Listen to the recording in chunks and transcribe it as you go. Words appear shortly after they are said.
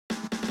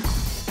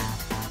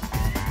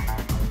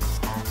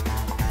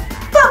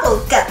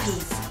Bubble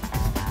Guppies.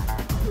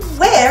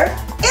 Where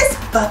is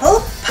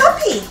Bubble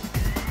Puppy?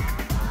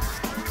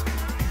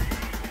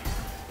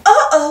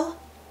 Uh-oh,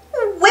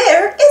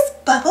 where is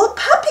Bubble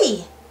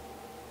Puppy?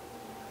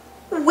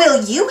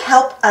 Will you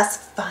help us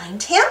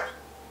find him?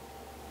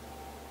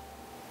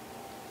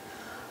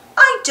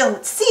 I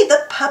don't see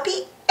the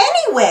puppy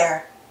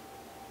anywhere.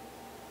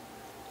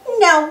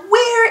 Now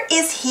where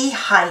is he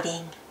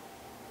hiding?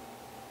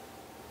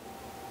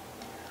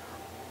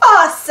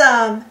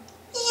 Awesome!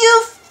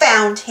 You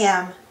found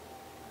him.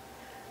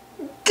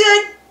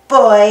 Good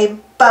boy,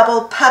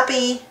 Bubble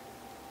Puppy.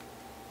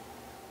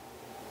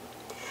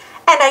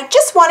 And I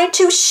just wanted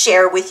to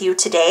share with you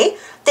today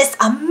this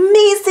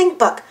amazing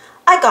book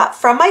I got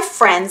from my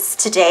friends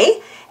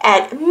today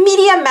at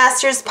Media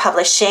Masters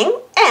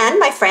Publishing and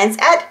my friends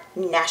at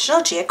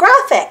National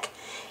Geographic.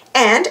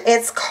 And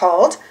it's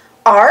called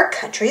Our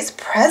Country's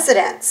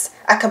Presidents,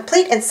 a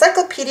complete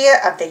encyclopedia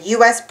of the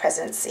U.S.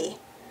 presidency.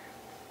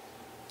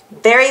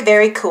 Very,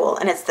 very cool.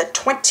 And it's the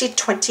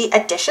 2020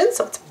 edition,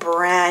 so it's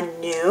brand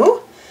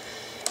new.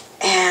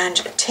 And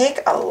take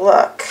a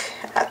look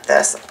at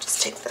this. I'll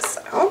just take this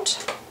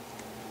out.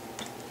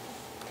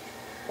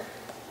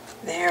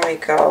 There we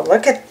go.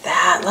 Look at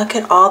that. Look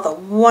at all the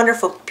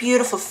wonderful,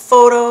 beautiful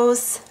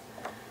photos.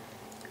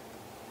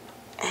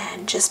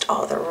 And just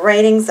all the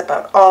writings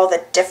about all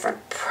the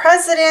different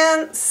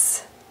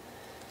presidents.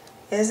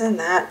 Isn't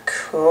that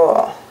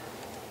cool?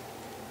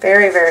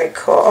 Very, very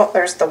cool.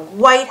 There's the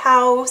White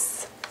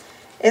House.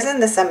 Isn't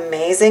this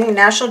amazing?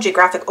 National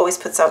Geographic always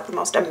puts out the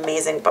most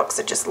amazing books.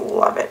 I just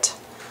love it.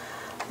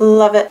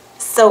 Love it.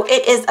 So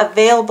it is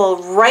available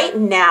right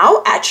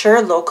now at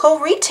your local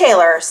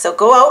retailer. So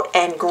go out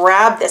and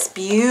grab this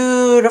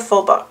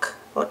beautiful book.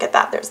 Look at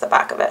that. There's the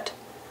back of it.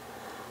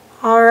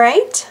 All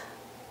right.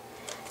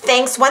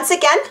 Thanks once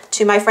again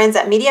to my friends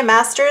at Media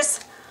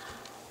Masters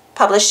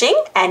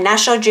Publishing and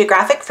National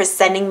Geographic for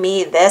sending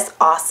me this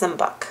awesome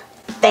book.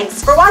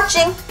 Thanks for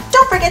watching.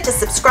 Don't forget to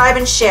subscribe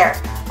and share,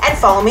 and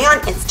follow me on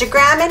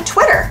Instagram and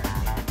Twitter.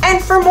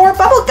 And for more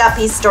Bubble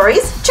Guppies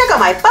stories, check out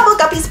my Bubble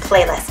Guppies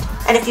playlist.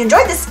 And if you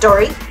enjoyed this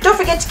story, don't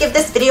forget to give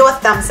this video a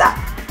thumbs up.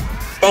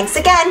 Thanks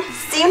again.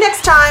 See you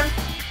next time.